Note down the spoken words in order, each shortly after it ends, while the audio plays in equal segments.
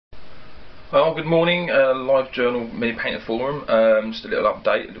Well, good morning, live journal mini painter forum. Just a little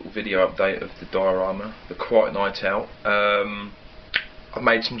update, a little video update of the Diorama, the Quiet Night Out. I've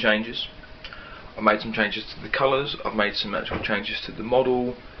made some changes. I've made some changes to the colours, I've made some actual changes to the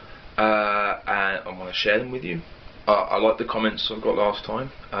model, and I want to share them with you. I like the comments I got last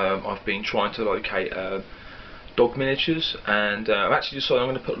time. I've been trying to locate dog miniatures, and I've actually decided I'm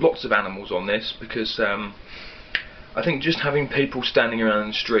going to put lots of animals on this because I think just having people standing around in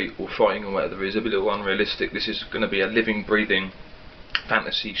the street or fighting or whatever is a bit unrealistic. This is going to be a living, breathing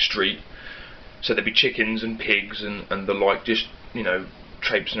fantasy street, so there'll be chickens and pigs and the like, just, you know,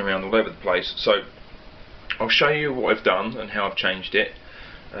 traipsing around all over the place. So I'll show you what I've done and how I've changed it,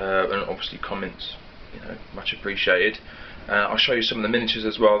 and obviously comments, you know, much appreciated. I'll show you some of the miniatures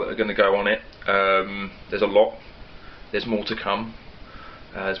as well that are going to go on it. There's a lot. There's more to come.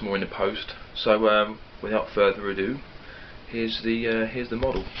 There's more in the post. So without further ado, here's the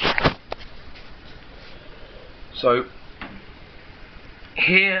model. So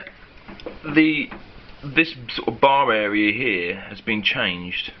here, this sort of bar area here has been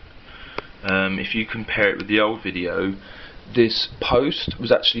changed. If you compare it with the old video, this post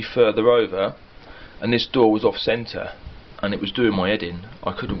was actually further over, and this door was off centre, and it was doing my head in.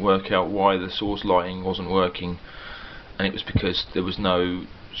 I couldn't work out why the source lighting wasn't working, and it was because there was no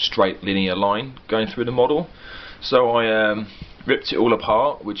straight linear line going through the model. So I ripped it all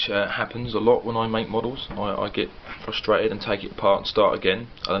apart, which happens a lot when I make models. I get frustrated and take it apart and start again.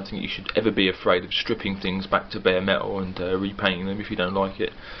 I don't think you should ever be afraid of stripping things back to bare metal and repainting them if you don't like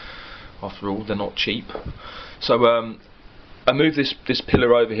it. After all, they're not cheap. So I moved this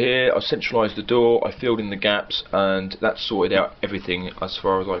pillar over here, I centralised the door, I filled in the gaps, and that sorted out everything as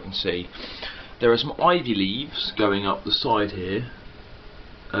far as I can see. There are some ivy leaves going up the side here,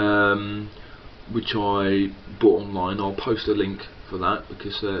 which I bought online. I'll post a link for that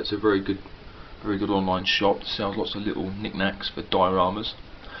because it's a very good online shop. It sells lots of little knickknacks for dioramas.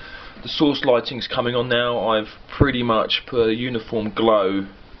 The source lighting's coming on now. I've pretty much put a uniform glow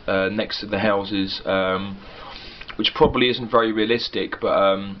next to the houses, which probably isn't very realistic,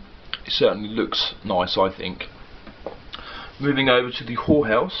 but it certainly looks nice, I think. Moving over to the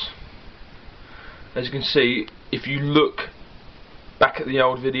whorehouse. As you can see, if you look back at the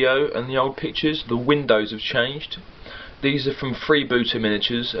old video and the old pictures, the windows have changed. These are from Freebooter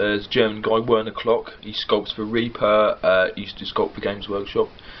Miniatures, a German guy, Werner Klock. He sculpts for Reaper, he used to sculpt for Games Workshop.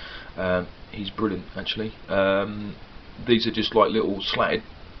 He's brilliant, actually. These are just like little slatted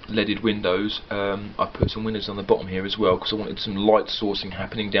leaded windows. I put some windows on the bottom here as well because I wanted some light sourcing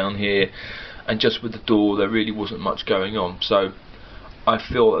happening down here, and just with the door there really wasn't much going on. So I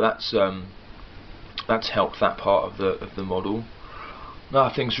feel that that's helped that part of the model.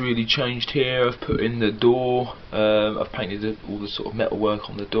 Nothing's really changed here. I've put in the door, I've painted all the sort of metal work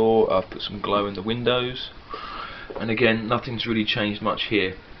on the door, I've put some glow in the windows, and again nothing's really changed much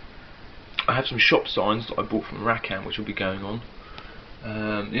here. I have some shop signs that I bought from Rackham which will be going on.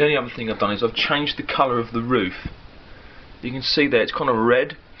 The only other thing I've done is I've changed the colour of the roof. You can see there it's kind of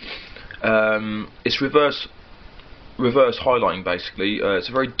red. It's reverse highlighting basically. It's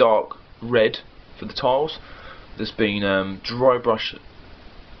a very dark red for the tiles. There's been dry brush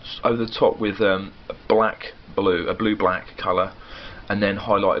over the top with a blue-black colour, and then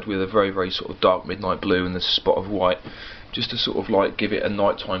highlighted with a very sort of dark midnight blue and a spot of white, just to sort of like give it a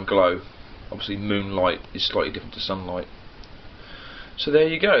nighttime glow. Obviously moonlight is slightly different to sunlight. So there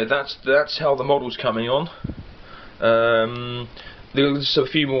you go, that's how the model's coming on. There's a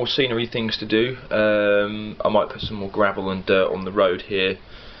few more scenery things to do. I might put some more gravel and dirt on the road here,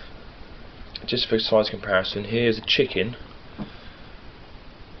 just for size comparison. Here's a chicken.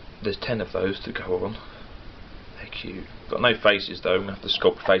 There's 10 of those to go on. They're cute. Got no faces though, I'm going to have to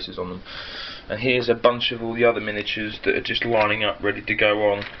sculpt faces on them. And here's a bunch of all the other miniatures that are just lining up ready to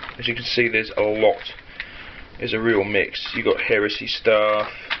go on. As you can see, there's a lot. There's a real mix. You've got Heresy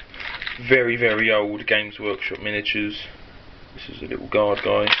stuff, very old Games Workshop miniatures. This is a little guard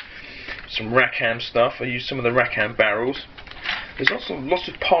guy. Some Rackham stuff. I used some of the Rackham barrels. There's lots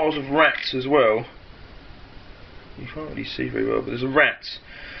of piles of rats as well. You can't really see very well, but there's rats.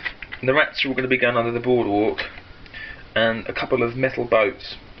 And the rats are all going to be going under the boardwalk. And a couple of metal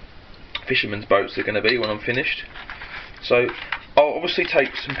boats. Fishermen's boats they're going to be when I'm finished. So I'll obviously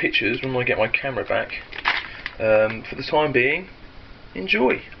take some pictures when I get my camera back. For the time being,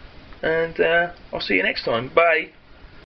 enjoy. And I'll see you next time. Bye.